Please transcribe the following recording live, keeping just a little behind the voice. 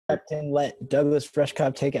Captain, let Douglas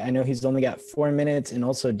Rushkoff take it. I know he's only got 4 minutes, and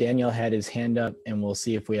also Daniel had his hand up, and we'll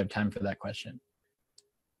see if we have time for that question.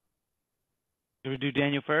 Do we do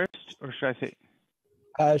Daniel first, or should I say?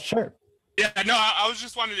 Sure. Yeah, no, I was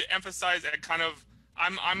just wanted to emphasize that kind of,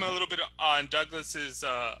 I'm a little bit on Douglas's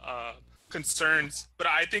concerns, but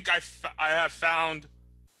I think I have found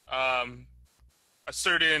a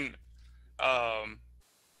certain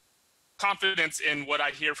confidence in what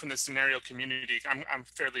I hear from the Synereo community. I'm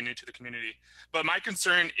fairly new to the community, but my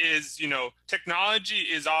concern is, you know, technology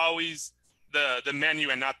is always the menu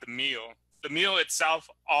and not the meal. The meal itself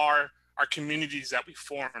are our communities that we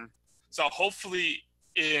form. So hopefully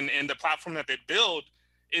in the platform that they build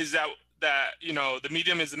is that you know, the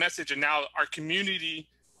medium is the message, and now our community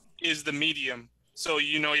is the medium. So,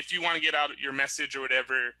 you know, if you want to get out your message or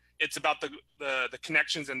whatever, it's about the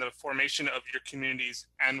connections and the formation of your communities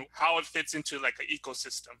and how it fits into like an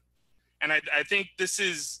ecosystem. And I think this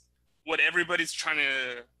is what everybody's trying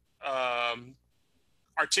to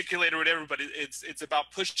articulate or whatever, but it's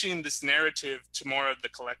about pushing this narrative to more of the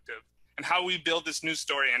collective and how we build this new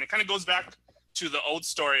story. And it kind of goes back to the old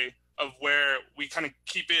story of where we kind of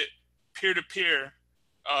keep it peer-to-peer,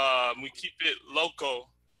 we keep it local,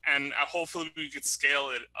 and hopefully we could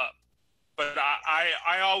scale it up. But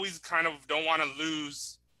I always kind of don't want to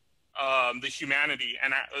lose the humanity,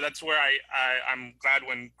 and that's where I'm glad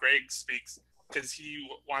when Greg speaks, because he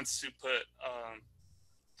wants to put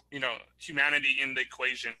you know, humanity in the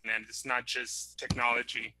equation, and it's not just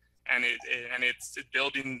technology, and it's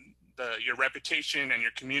building your reputation and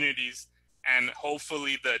your communities, and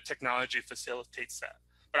hopefully the technology facilitates that.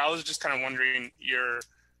 But I was just kind of wondering, you're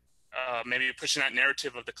maybe pushing that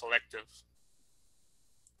narrative of the collective.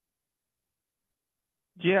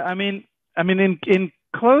 Yeah, I mean, in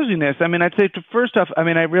closing this, I mean, I'd say first off, I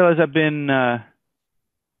mean, I realize I've been a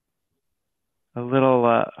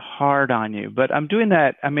little hard on you, but I'm doing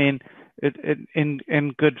that, I mean,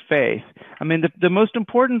 in good faith. I mean, the most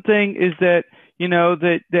important thing is that, you know,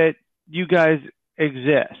 that you guys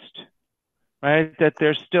exist, right? That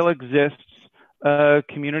there still exists a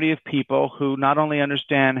community of people who not only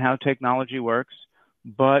understand how technology works,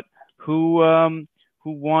 but who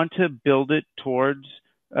want to build it towards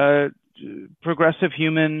progressive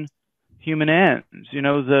human ends. You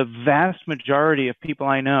know, the vast majority of people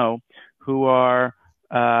I know who are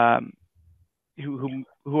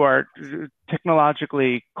who are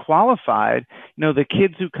technologically qualified, you know, the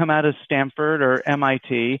kids who come out of Stanford or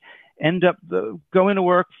MIT end up going to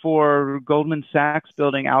work for Goldman Sachs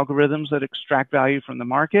building algorithms that extract value from the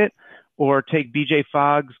market, or take BJ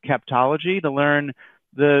Fogg's Captology to learn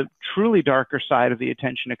the truly darker side of the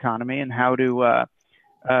attention economy and how to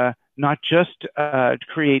not just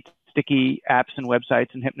create sticky apps and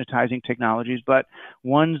websites and hypnotizing technologies, but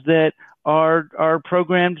ones that are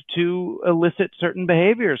programmed to elicit certain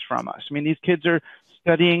behaviors from us. I mean, these kids are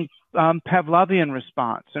studying Pavlovian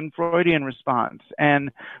response and Freudian response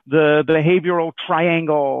and the behavioral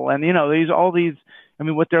triangle, and you know, all these. I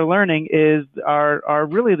mean, what they're learning are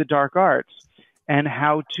really the dark arts, and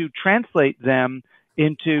how to translate them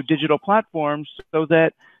into digital platforms so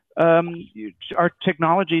that our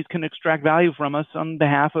technologies can extract value from us on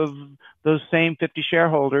behalf of those same 50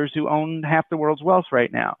 shareholders who own half the world's wealth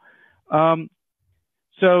right now.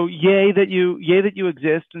 So yay that you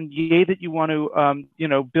exist, and yay that you want to you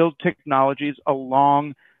know, build technologies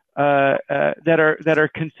along that are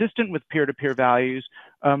consistent with peer-to-peer values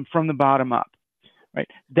from the bottom up. Right.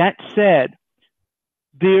 That said,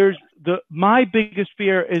 my biggest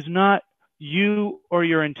fear is not you or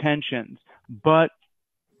your intentions, but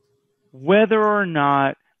whether or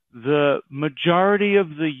not the majority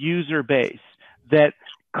of the user base that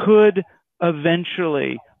could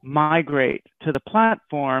eventually migrate to the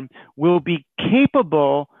platform will be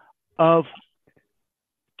capable of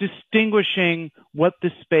distinguishing what the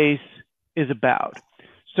space is about.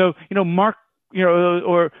 So, you know, Mark, you know,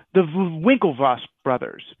 or the Winklevoss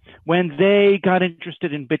brothers, when they got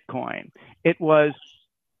interested in Bitcoin, it was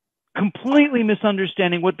completely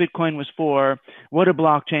misunderstanding what Bitcoin was for, what a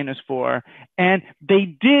blockchain is for. And they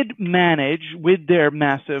did manage, with their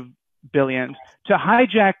massive billions, to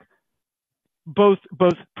hijack both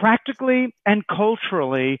practically and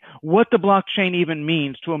culturally what the blockchain even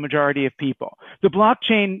means to a majority of people. The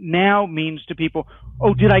blockchain now means to people,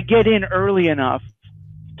 oh, did I get in early enough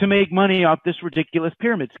to make money off this ridiculous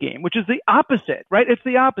pyramid scheme, which is the opposite, right? It's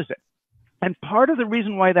the opposite. And part of the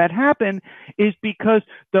reason why that happened is because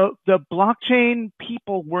the blockchain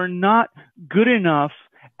people were not good enough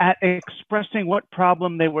at expressing what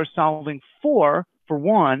problem they were solving for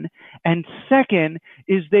one. And second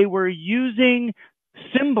is they were using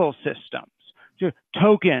symbol systems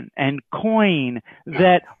token and coin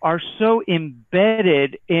that are so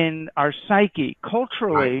embedded in our psyche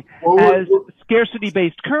culturally as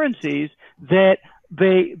scarcity-based currencies that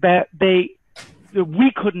we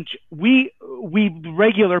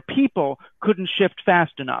regular people couldn't shift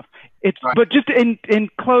fast enough. But just in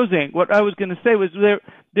closing, what I was going to say was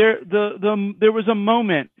there was a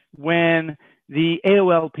moment when the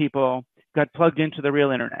AOL people got plugged into the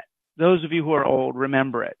real internet. Those of you who are old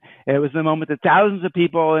remember it. It was the moment that thousands of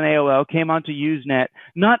people in AOL came onto Usenet,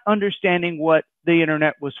 not understanding what the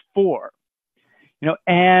internet was for,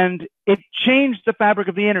 and it changed the fabric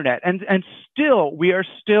of the internet. And still, we are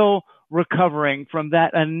still recovering from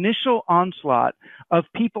that initial onslaught of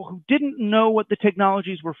people who didn't know what the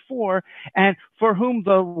technologies were for, and for whom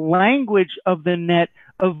the language of the net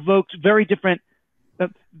evoked very different.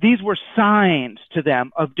 These were signs to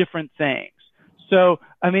them of different things. So,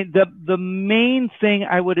 I mean, the main thing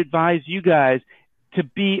I would advise you guys to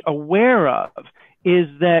be aware of is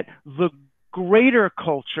that the greater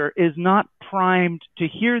culture is not primed to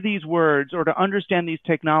hear these words or to understand these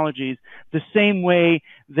technologies the same way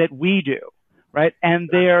that we do, right? And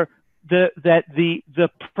the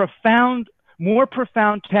more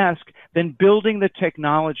profound task than building the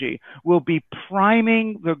technology will be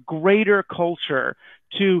priming the greater culture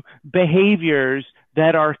to behaviors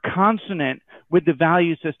that are consonant with the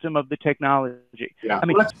value system of the technology. Yeah. I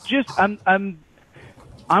mean,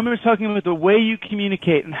 I'm just talking about the way you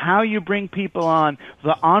communicate and how you bring people on,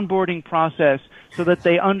 the onboarding process, so that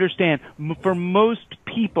they understand. For most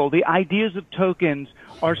people, the ideas of tokens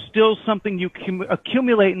are still something you can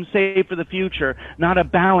accumulate and save for the future, not a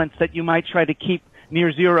balance that you might try to keep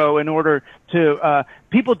near zero in order to,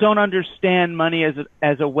 people don't understand money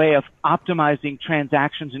as a way of optimizing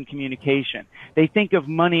transactions and communication. They think of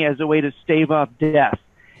money as a way to stave off death.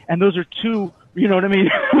 And those are two, you know what I mean?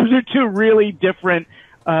 Those are two really different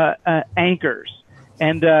anchors.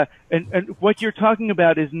 And what you're talking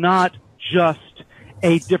about is not just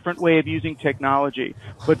a different way of using technology,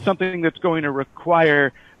 but something that's going to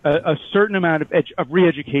require a certain amount of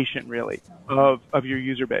re-education, really, of your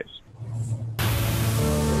user base.